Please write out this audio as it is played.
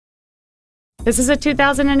This is a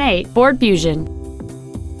 2008 Ford Fusion.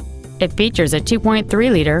 It features a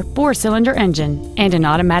 2.3-liter four-cylinder engine and an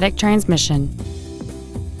automatic transmission.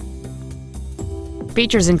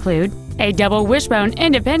 Features include a double wishbone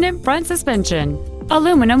independent front suspension,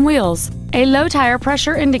 aluminum wheels, a low tire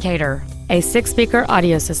pressure indicator, a 6-speaker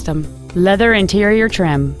audio system, leather interior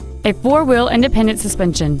trim, a 4-wheel independent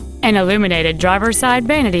suspension, an illuminated driver's side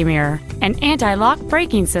vanity mirror, an anti-lock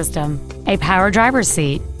braking system, a power driver's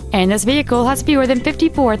seat, and this vehicle has fewer than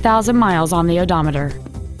 54,000 miles on the odometer.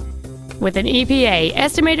 With an EPA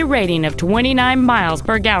estimated rating of 29 miles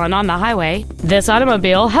per gallon on the highway, this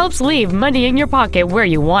automobile helps leave money in your pocket where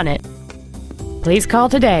you want it. Please call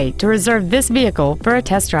today to reserve this vehicle for a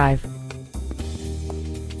test drive.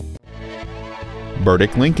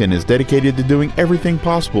 Burdick Lincoln is dedicated to doing everything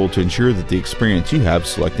possible to ensure that the experience you have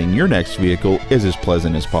selecting your next vehicle is as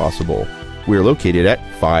pleasant as possible. We are located at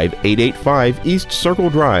 5885 East Circle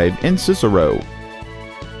Drive in Cicero.